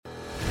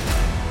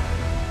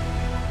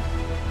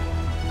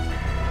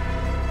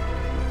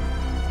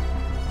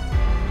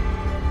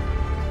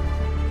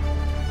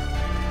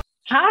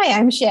Hi,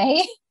 I'm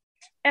Shay,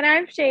 And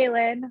I'm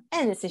Shaylin.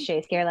 and this is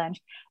Shay's Scare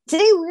Lounge.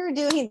 Today we're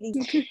doing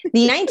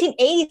the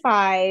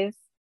 1985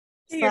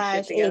 Get your shit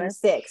slash together.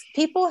 86.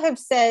 People have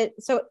said,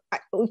 so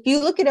if you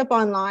look it up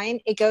online,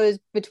 it goes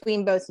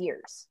between both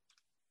years.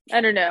 I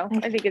don't know.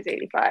 I think it's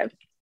 85.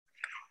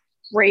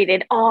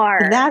 Rated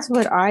R. That's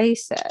what I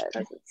said.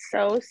 Because it's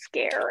so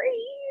scary.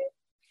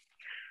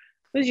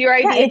 It was your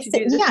Yeah, idea to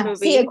do this movie.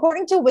 See,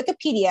 according to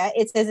Wikipedia,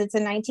 it says it's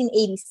a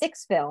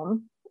 1986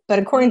 film, but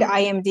according to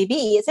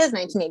IMDb, it says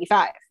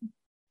 1985.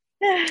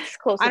 It's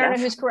close I don't enough.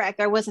 know who's correct.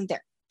 I wasn't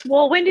there.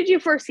 Well, when did you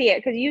first see it?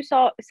 Because you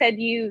said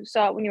you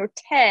saw it when you were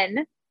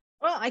 10.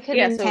 Well, I could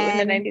have been 10.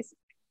 In the 90s.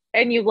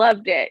 And you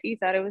loved it. You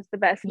thought it was the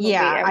best movie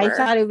ever. I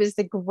thought it was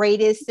the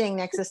greatest thing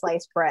next to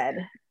sliced bread,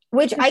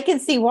 which I can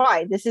see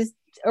why. This is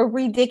a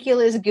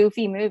ridiculous,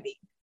 goofy movie.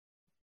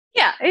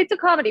 Yeah, it's a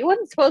comedy. It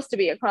wasn't supposed to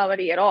be a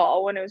comedy at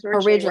all when it was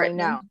originally written.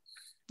 No.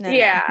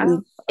 Yeah.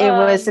 It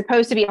was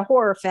supposed to be a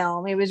horror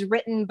film. It was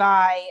written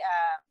by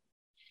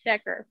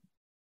Decker.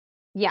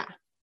 Yeah.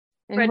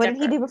 And Fred what Decker.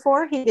 did he do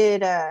before? He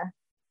did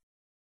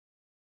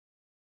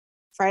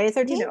Friday the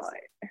 13th? You know,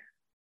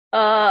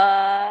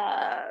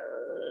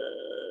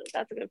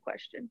 that's a good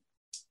question.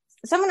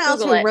 Someone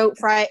else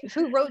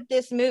who wrote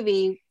this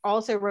movie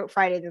also wrote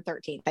Friday the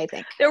 13th, I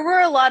think. There were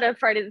a lot of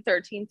Friday the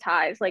 13th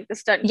ties, like the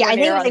stunt. Yeah, I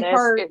think it was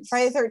like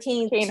Friday the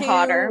 13th, Kane 2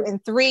 Hodder.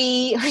 and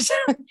 3. It's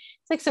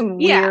like some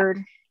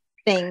weird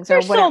things.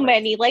 There's or so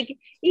many. Like,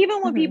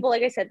 even when Mhm. people,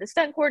 like I said, the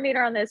stunt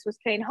coordinator on this was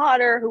Kane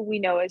Hodder, who we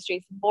know as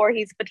Jason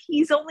Voorhees, but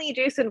he's only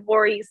Jason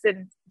Voorhees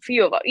in a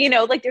few of them. You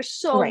know, like there's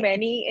so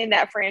many in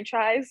that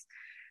franchise.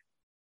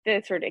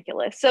 It's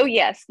ridiculous. So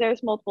yes,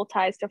 there's multiple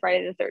ties to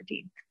Friday the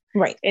 13th.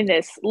 Right. In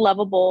this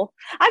lovable.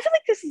 I feel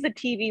like this is a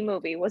TV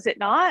movie, was it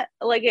not?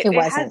 Like it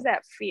has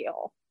that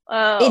feel.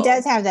 Oh. It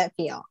does have that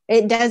feel.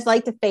 It does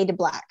like to fade to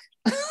black.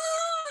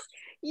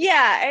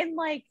 Yeah, and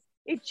like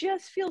it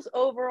just feels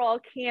overall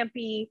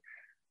campy.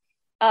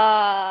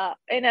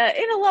 In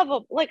a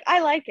level, like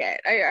I like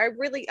it.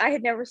 I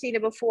had never seen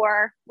it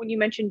before. When you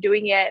mentioned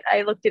doing it,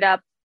 I looked it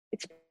up.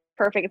 It's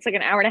perfect. It's like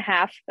an hour and a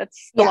half.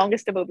 That's the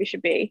longest a movie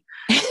should be.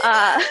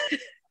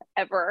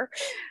 Ever.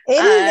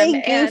 It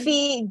is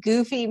a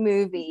goofy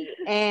movie,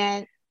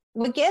 and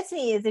what gets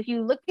me is if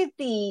you look at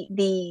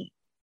the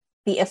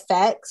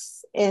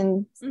effects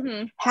and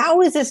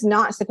how is this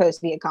not supposed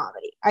to be a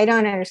comedy? I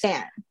don't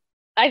understand.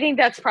 I think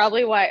that's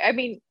probably why. I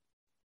mean,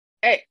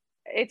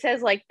 it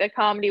says like the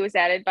comedy was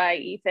added by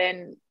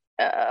Ethan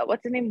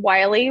what's his name,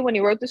 Wiley, when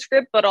he wrote the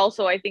script, but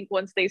also I think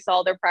once they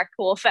saw their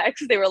practical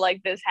effects, they were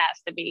like, this has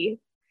to be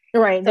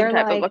some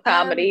type of a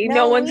comedy.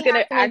 No one's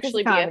gonna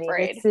actually be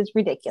afraid. This is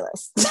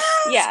ridiculous.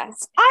 Yeah,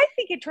 I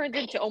think it turns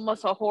into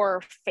almost a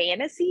horror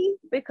fantasy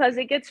because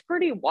it gets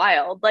pretty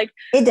wild. Like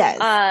it does.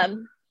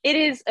 It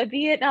is a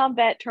Vietnam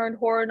vet turned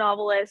horror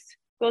novelist,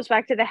 goes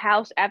back to the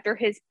house after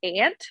his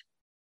aunt,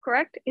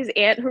 correct? His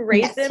aunt who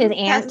raised him his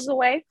aunt passes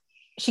away.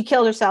 She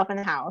killed herself in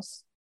the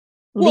house.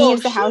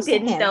 Leaves the house to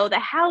him. Though the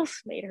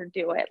house made her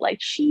do it. Like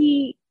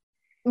she.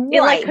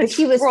 Right, but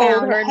she was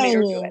found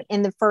hanging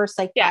in the first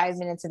 5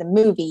 minutes of the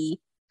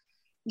movie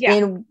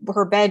in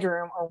her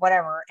bedroom or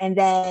whatever, and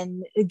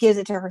then it gives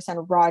it to her son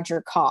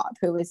Roger Cobb,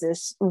 who is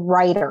this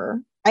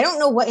writer. I don't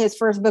know what his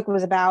first book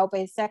was about, but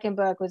his second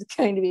book was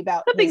going to be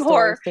about something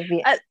horror.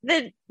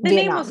 The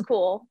name was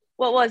cool.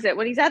 What was it?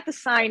 When he's at the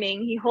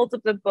signing, he holds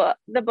up the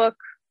book.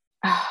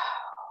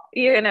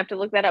 You're gonna have to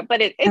look that up,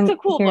 but it's a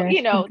cool book.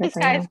 You know, this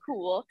guy is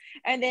cool.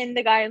 And then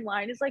the guy in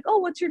line is like, "Oh,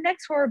 what's your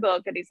next horror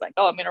book?" And he's like,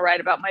 "Oh, I'm gonna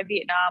write about my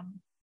Vietnam,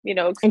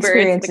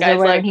 experience." The guy's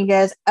like, he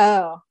goes,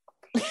 "Oh,"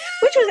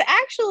 which was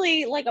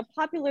actually like a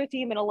popular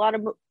theme in a lot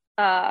of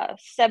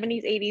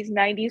 70s, 80s,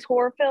 90s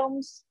horror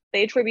films.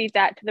 They attribute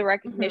that to the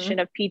recognition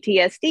of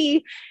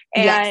PTSD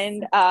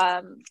and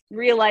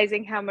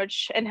realizing how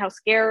much and how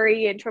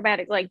scary and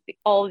traumatic, like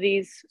all of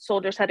these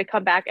soldiers had to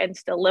come back and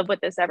still live with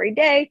this every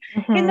day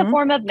in the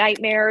form of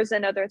nightmares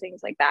and other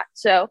things like that.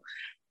 So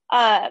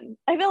I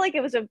feel like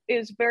it was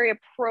very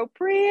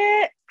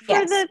appropriate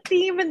for the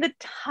theme and the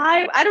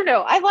time. I don't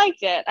know. I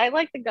liked it. I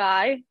like the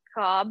guy,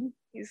 Cobb.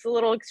 He's a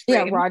little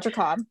extreme. Yeah, Roger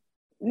Cobb.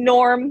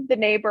 Norm, the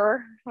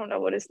neighbor. I don't know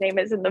what his name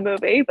is in the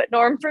movie, but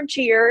Norm from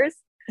Cheers.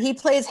 He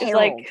plays Harold,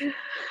 like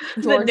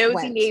the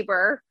nosy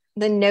neighbor.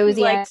 The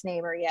nosy ass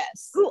neighbor,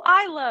 yes. Who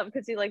I love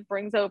because he like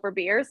brings over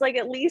beers. Like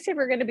at least if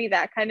you're going to be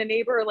that kind of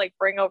neighbor, like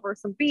bring over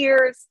some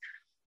beers.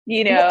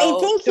 You know, well,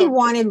 I think he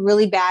wanted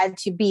really bad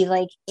to be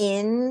like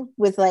in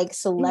with like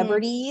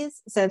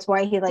celebrities, so that's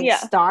why he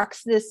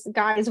stalks this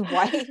guy's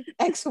wife,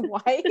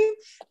 ex-wife,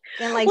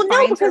 and like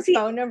finds her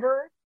phone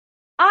number.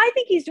 I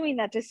think he's doing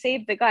that to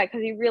save the guy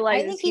because he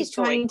realizes I think he's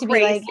trying to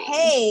crazy. Be like,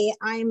 hey,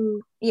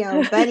 I'm,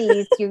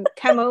 buddies, you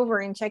come over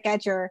and check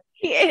out your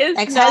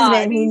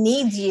ex-husband who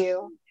needs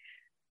you.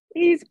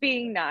 He's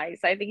being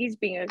nice. I think he's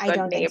being a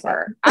good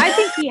neighbor. I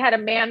think he had a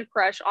man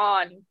crush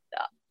on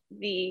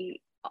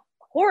the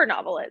horror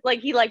novelist.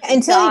 Like he liked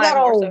until he got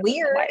all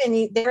weird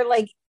and they were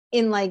like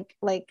in like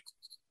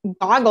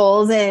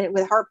goggles and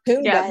with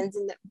harpoon guns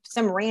in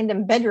some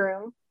random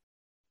bedroom.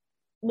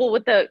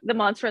 with the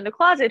monster in the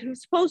closet,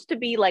 who's supposed to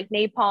be like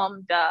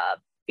napalmed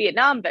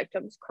Vietnam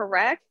victims,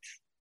 correct?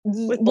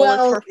 With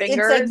bullets for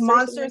fingers. It's like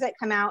monsters that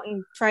come out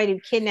and try to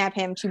kidnap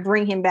him to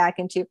bring him back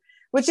into,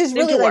 which is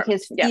really like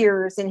his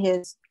fears and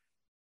his.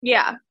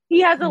 Yeah,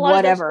 he has a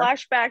lot of those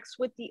flashbacks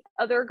with the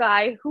other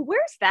guy.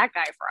 Where's that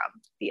guy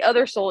from? The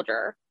other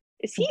soldier.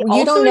 Is he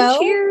also in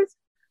Cheers?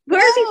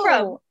 Where's he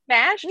from?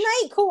 MASH?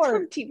 Night Court.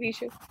 From TV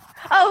show.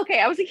 Oh, okay.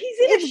 I was like, he's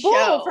in a show.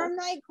 Bull from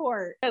Night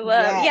Court.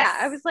 Yeah,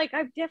 I was like,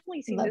 I've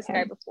definitely seen this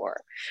guy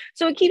before.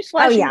 So it keeps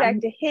flashing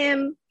back to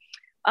him.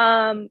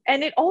 And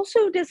it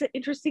also does an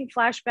interesting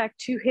flashback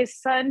to his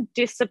son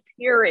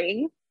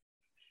disappearing.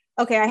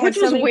 Okay, I have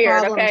so many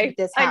weird, problems with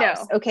this house. I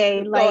know.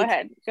 Okay, like, go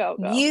ahead.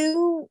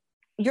 Go.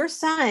 Your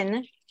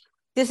son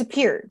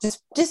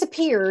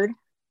disappeared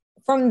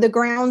from the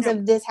grounds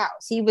of this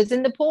house. He was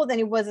in the pool, then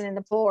he wasn't in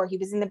the pool, or he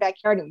was in the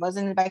backyard, he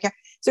wasn't in the backyard.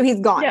 So he's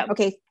gone. Yeah.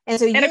 Okay. And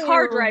so a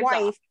car drives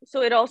off.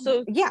 So it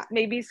also,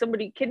 maybe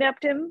somebody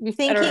kidnapped him. You're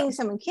thinking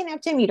someone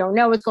kidnapped him. You don't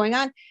know what's going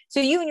on. So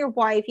you and your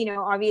wife, you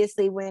know,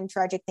 obviously when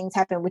tragic things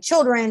happen with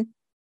children,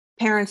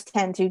 parents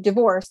tend to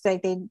divorce.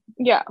 And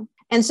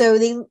so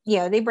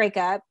they break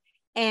up,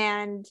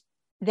 and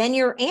then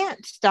your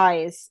aunt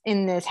dies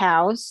in this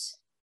house,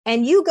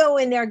 and you go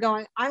in there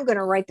going, I'm going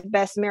to write the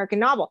best American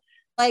novel.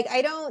 Like,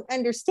 I don't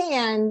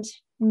understand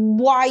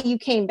why you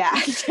came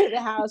back to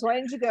the house. Why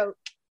didn't you go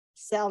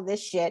sell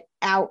this shit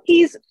out?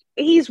 He's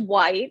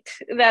white.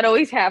 That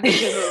always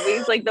happens in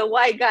movies. Like, the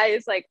white guy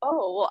is like,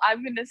 oh, well,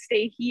 I'm going to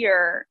stay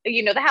here.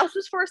 You know, the house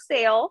was for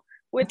sale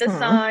with a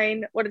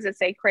sign. What does it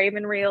say?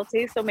 Craven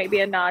Realty. So maybe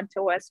a nod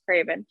to Wes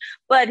Craven.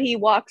 But he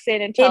walks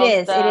in and tells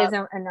it is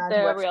a nod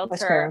to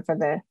Wes Craven for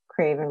the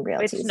Craven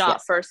Realty. It's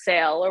not for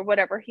sale, or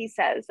whatever he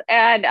says.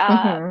 And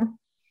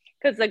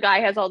because the guy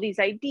has all these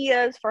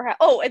ideas for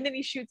how, and then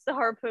he shoots the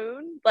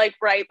harpoon like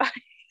right by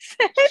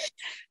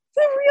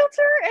the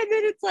realtor, and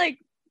then it's like,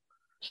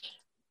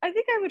 I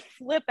think I would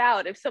flip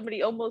out if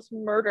somebody almost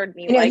murdered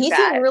me. He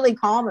seemed really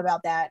calm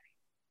about that.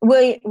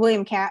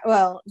 William Katt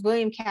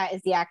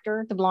is the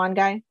actor, the blonde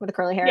guy with the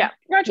curly hair.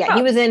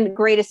 He was in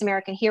Greatest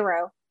American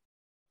Hero.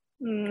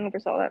 Never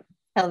saw that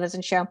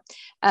television show.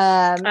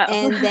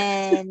 And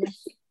then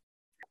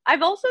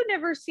I've also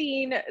never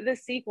seen the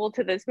sequel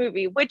to this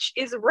movie, which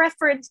is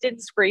referenced in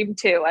Scream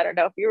 2. I don't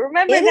know if you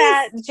remember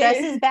that. It's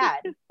just as bad.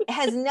 It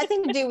has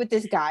nothing to do with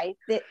this guy.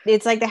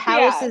 It's like the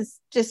house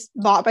is just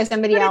bought by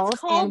somebody else. It's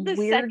called The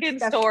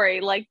Second Story.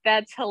 Like,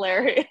 that's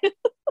hilarious.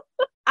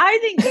 I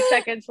think the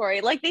second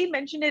story, like, they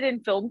mentioned it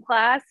in film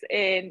class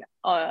in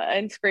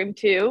Scream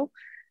 2.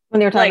 When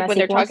they were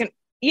talking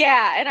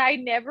and I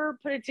never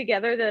put it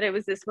together that it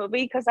was this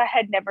movie because I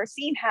had never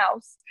seen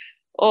House.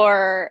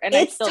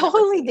 It's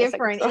totally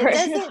different.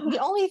 The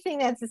only thing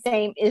that's the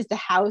same is the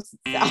house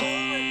itself.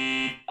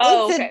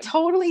 It's a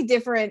totally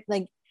different,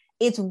 like,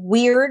 it's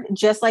weird,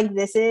 just like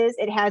this is.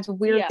 It has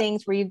weird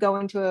things where you go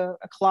into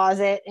a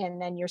closet and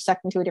then you're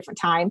sucked into a different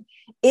time.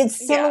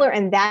 It's similar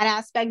in that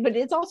aspect, but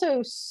it's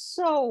also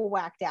so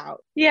whacked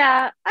out.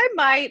 Yeah, I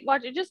might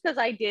watch it just because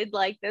I did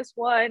like this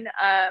one.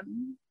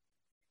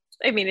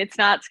 I mean, it's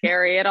not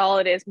scary at all.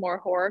 It is more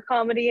horror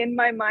comedy in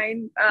my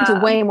mind.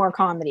 It's way more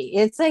comedy.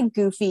 It's like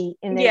goofy,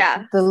 and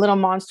the little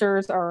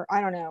monsters are,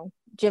 I don't know,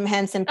 Jim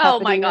Henson. Oh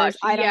my gosh!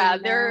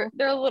 They're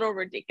a little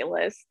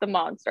ridiculous. The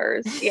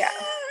monsters,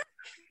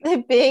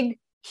 the big,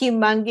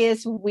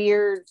 humongous,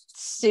 weird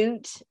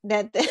suit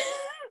that the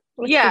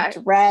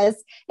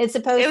dress. It's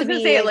supposed to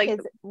be like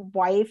his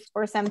wife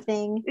or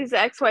something. His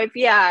ex-wife,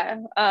 he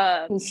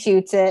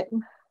shoots it.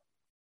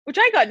 Which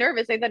I got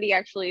nervous. I thought he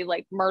actually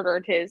like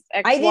murdered his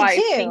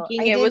ex-wife,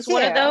 thinking it was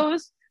one of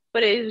those.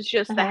 But it was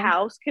just the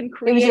house can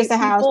create. It was just the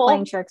house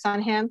playing tricks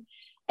on him.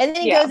 And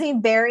then he goes and he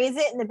buries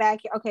it in the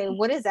backyard. Okay,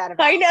 what is that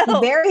about? I know. He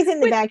buries it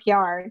in the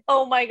backyard.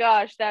 Oh my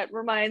gosh, that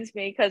reminds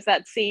me, because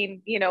that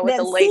scene,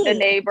 with the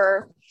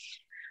neighbor.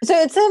 So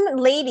it's some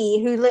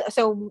lady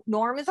so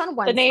Norm is on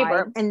one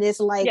side, and this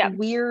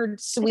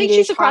weird Swedish. I think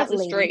she's across the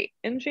street,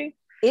 isn't she?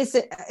 I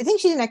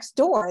think she's next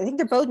door. I think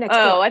they're both next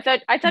door. Oh, I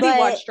thought he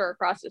watched her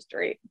across the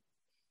street.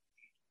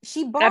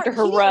 After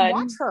her run.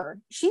 Didn't watch her.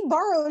 She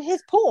borrowed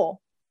his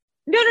pool.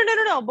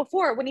 No.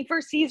 Before, when he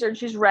first sees her and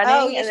she's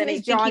running, and then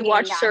he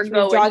watched her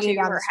go into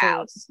her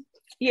house.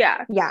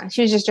 Yeah. Yeah,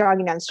 she was just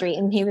jogging down the street,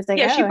 and he was like,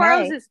 she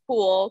borrows his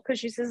pool because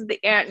she says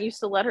the aunt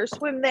used to let her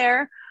swim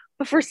there.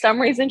 But for some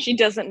reason, she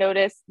doesn't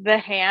notice the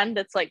hand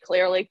that's like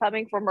clearly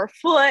coming from her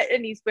foot,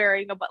 and he's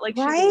wearing a butt like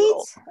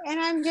right. And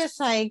I'm just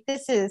like,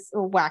 this is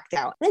whacked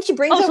out. And then she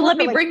brings. So let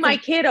me bring my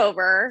kid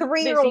over.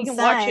 3-year-old son,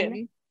 watch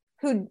him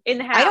who in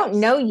the house. I don't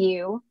know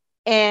you,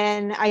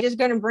 and I'm just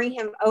going to bring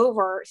him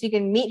over so you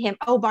can meet him.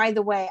 Oh, by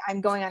the way, I'm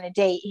going on a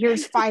date.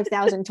 Here's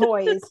 5,000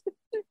 toys.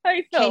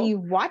 I know. Can you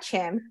watch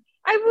him?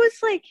 I was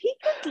like, he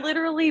could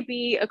literally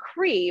be a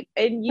creep,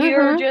 and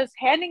you're just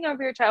handing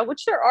over your child,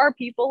 which there are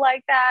people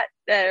like that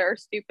are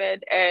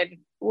stupid and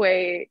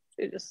way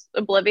just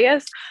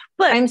oblivious.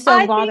 But I'm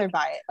so bothered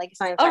by it. Like, it's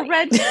not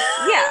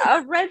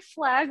a red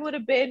flag would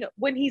have been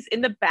when he's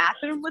in the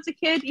bathroom with a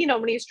kid,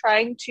 when he's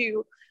trying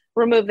to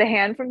remove the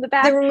hand from the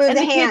back. And the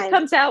kid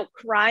comes out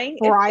crying.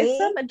 If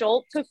some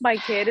adult took my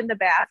kid in the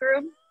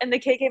bathroom and the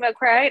kid came out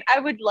crying, I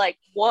would like,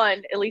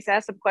 one, at least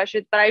ask some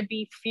questions, but I'd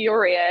be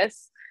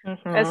furious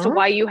as to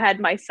why you had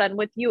my son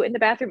with you in the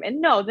bathroom.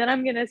 And no, then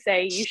I'm going to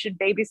say you should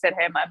babysit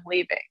him. I'm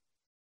leaving.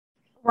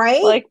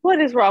 Right? Like,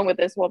 what is wrong with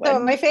this woman? So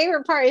my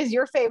favorite part is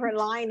your favorite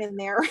line in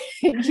there.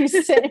 You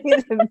sent me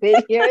the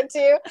video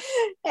too.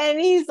 And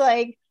he's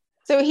like,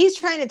 so he's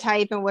trying to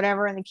type and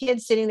whatever, and the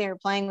kid's sitting there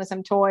playing with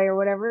some toy or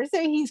whatever.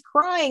 So he's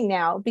crying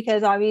now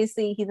because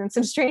obviously he's in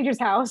some stranger's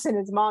house and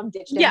his mom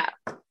ditched him. Yeah.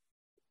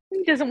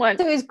 He doesn't want.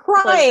 So he's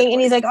crying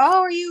and he's like,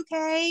 "Oh, are you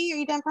okay? Are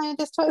you done playing with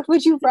this toy?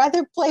 Would you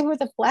rather play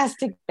with a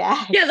plastic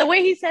bag?" Yeah, the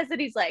way he says it,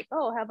 he's like,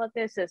 "Oh, how about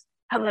this?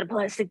 How about a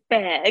plastic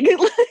bag?"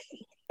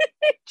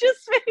 It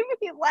just made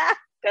me laugh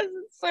because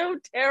it's so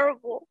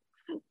terrible.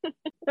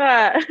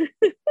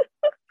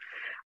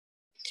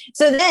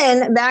 So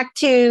then back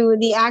to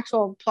the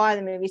actual plot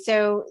of the movie.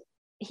 So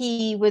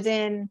he was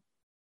in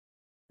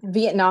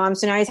Vietnam.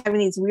 So now he's having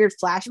these weird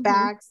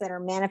flashbacks that are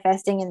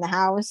manifesting in the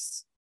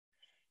house.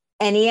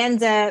 And he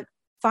ends up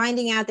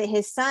finding out that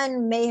his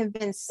son may have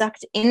been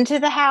sucked into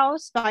the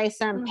house by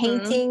some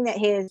painting that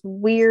his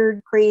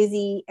weird,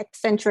 crazy,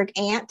 eccentric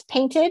aunt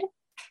painted.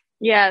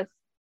 Yes.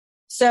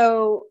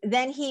 So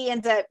then he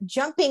ends up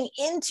jumping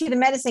into the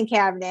medicine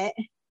cabinet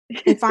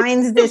and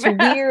finds this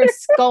weird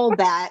skull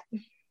bat.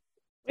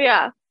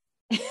 Yeah.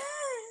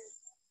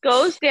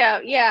 Goes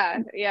down. Yeah.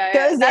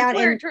 Goes That's down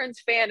where it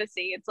turns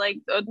fantasy. It's like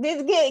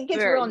it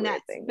gets real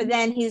nuts. But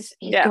then he's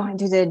going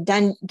to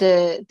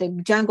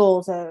the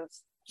jungles of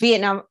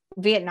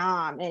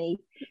Vietnam, and he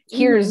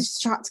hears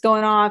shots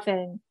going off,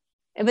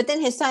 but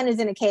then his son is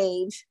in a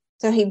cage,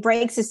 so he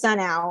breaks his son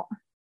out.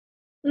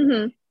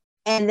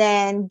 And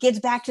then gets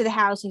back to the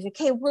house. He's like,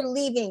 "Hey, we're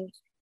leaving."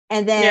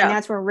 And then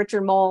that's where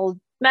Richard Mole,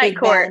 Night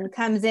Court,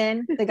 comes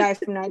in, the guy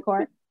from Night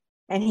Court.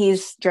 And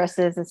he's dressed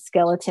as a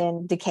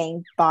skeleton,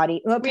 decaying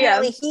body. Well,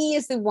 apparently he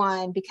is the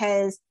one,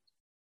 because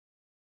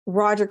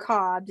Roger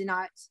Cobb did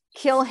not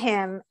kill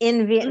him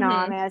in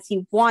Vietnam as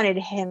he wanted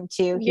him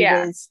to. He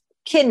was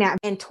kidnapped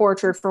and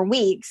tortured for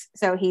weeks.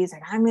 So he's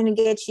like, "I'm going to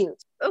get you."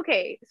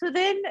 Okay, so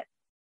then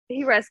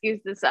he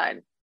rescues the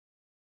son.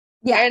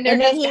 Yeah, and they're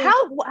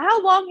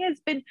how long has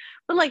been?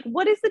 But like,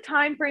 what is the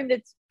time frame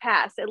that's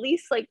passed? At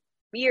least like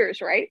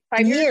years, right?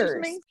 5 years or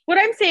something. What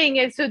I'm saying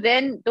is, so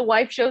then the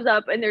wife shows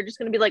up and they're just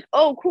going to be like,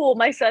 "Oh, cool,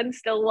 my son's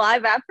still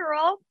alive after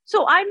all."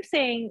 So I'm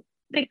saying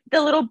the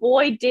little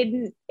boy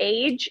didn't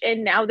age,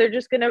 and now they're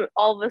just going to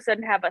all of a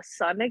sudden have a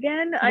son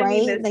again. I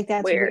mean, like,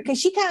 that's weird. Because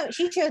she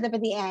shows up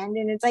at the end,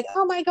 and it's like,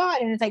 "Oh my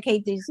god!" And it's like,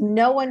 "Hey, there's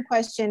no one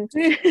questioned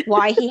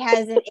why he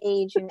hasn't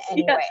aged in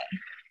any way."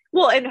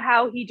 Well, and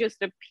how he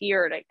just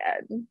appeared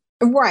again.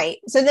 Right.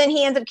 So then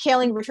he ends up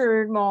killing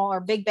Richard Mole,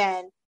 or Big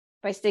Ben,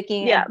 by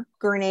sticking a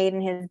grenade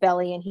in his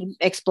belly, and he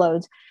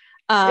explodes.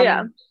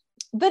 But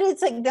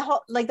it's like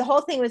the whole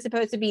thing was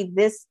supposed to be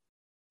this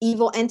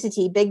evil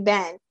entity, Big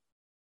Ben,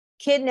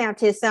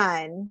 kidnapped his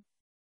son.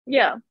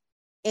 Yeah.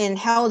 And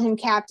held him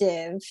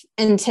captive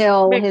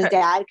until his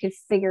dad could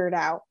figure it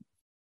out.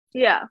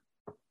 Yeah.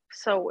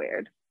 So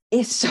weird.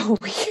 It's so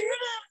weird.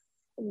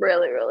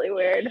 Really, really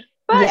weird.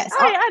 But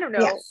I don't know.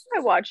 Yes.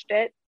 I watched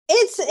it.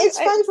 It's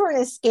fun for an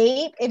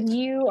escape if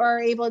you are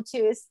able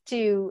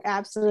to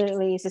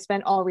absolutely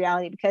suspend all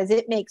reality, because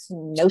it makes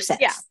no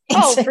sense. Yeah.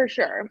 Oh, for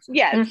sure.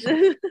 Yes.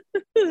 This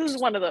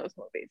is one of those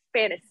movies.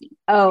 Fantasy.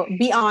 Oh,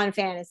 beyond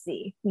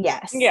fantasy.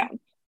 Yes. Yeah.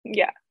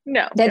 Yeah.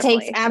 No. That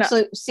takes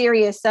absolute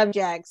serious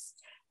subjects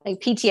like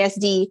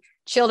PTSD,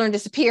 children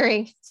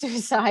disappearing,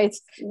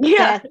 suicides.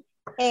 Yeah. Death,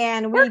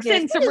 and works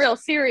in some real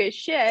serious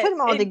shit. Put them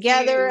all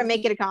together and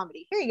make it a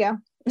comedy. Here you go.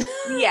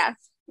 Yeah.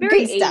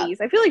 Very 80s.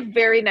 I feel like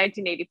very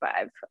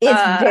 1985.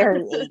 It's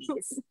very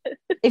 80s.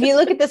 If you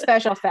look at the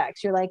special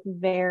effects, you're like,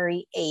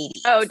 very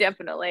 80s. Oh,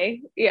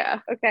 definitely. Yeah.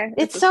 Okay.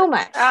 It's so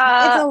much. It's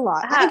a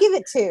lot. I give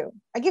it 2.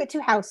 I give it 2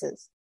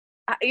 houses.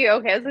 Yeah,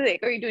 okay. I was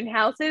like, are you doing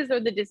houses or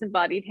the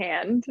disembodied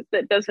hand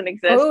that doesn't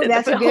exist? Oh,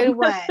 that's a good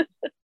one.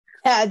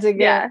 That's a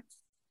good. Yeah.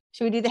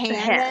 Should we do the hand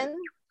then?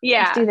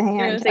 Yeah. Let's do the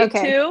hand.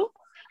 Okay. 2?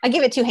 I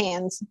give it 2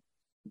 hands.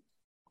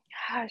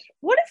 Gosh,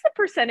 what is the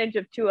percentage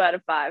of 2 out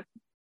of 5?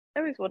 I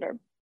always wonder.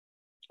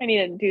 I need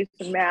to do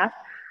some math.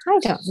 I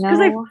don't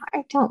know.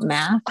 I don't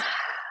math.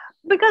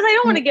 Because I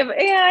don't want to give.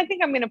 Yeah, I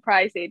think I'm going to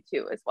probably say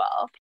 2 as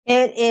well.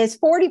 It is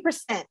 40%.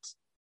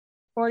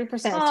 40%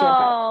 is 2 out of 5.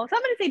 Oh, so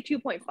I'm going to say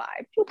 2.5.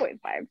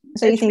 2.5.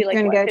 So you think you're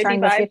going to go try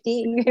and go 50?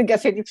 You're going to go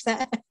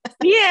 50%?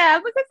 Yeah,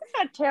 because it's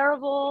not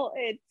terrible.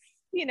 It's,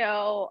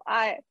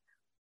 I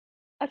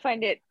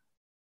find it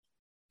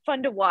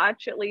fun to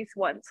watch at least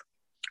once.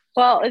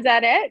 Well, is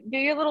that it? Do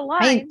your little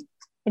line.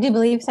 I do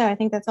believe so. I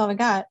think that's all we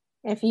got.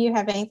 If you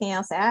have anything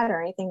else to add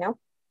or anything, no?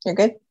 You're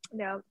good?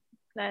 No.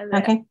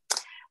 Okay.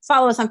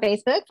 Follow us on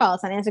Facebook. Follow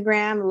us on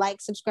Instagram. Like,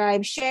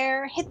 subscribe,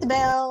 share, hit the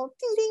bell,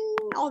 ding,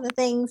 ding, all the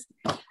things.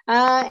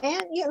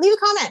 And leave a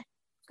comment.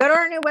 Go to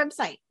our new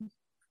website.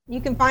 You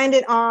can find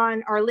it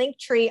on our link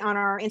tree on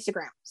our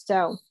Instagram.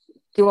 So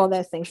do all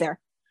those things there.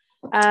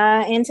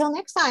 Until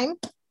next time.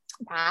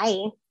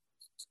 Bye.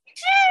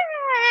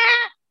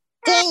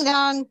 Ding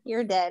dong,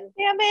 you're dead.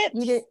 Damn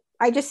it.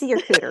 I just see your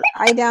cooter.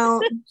 I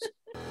don't.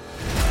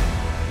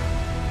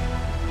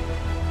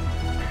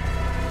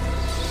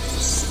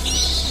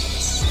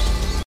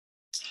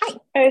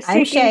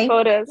 I'm Shay.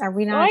 Photos. Are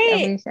we not?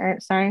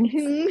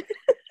 Sorry.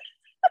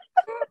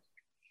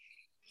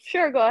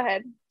 Sure, go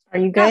ahead. Are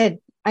you good?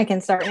 I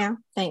can start now.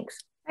 Thanks.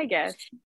 I guess.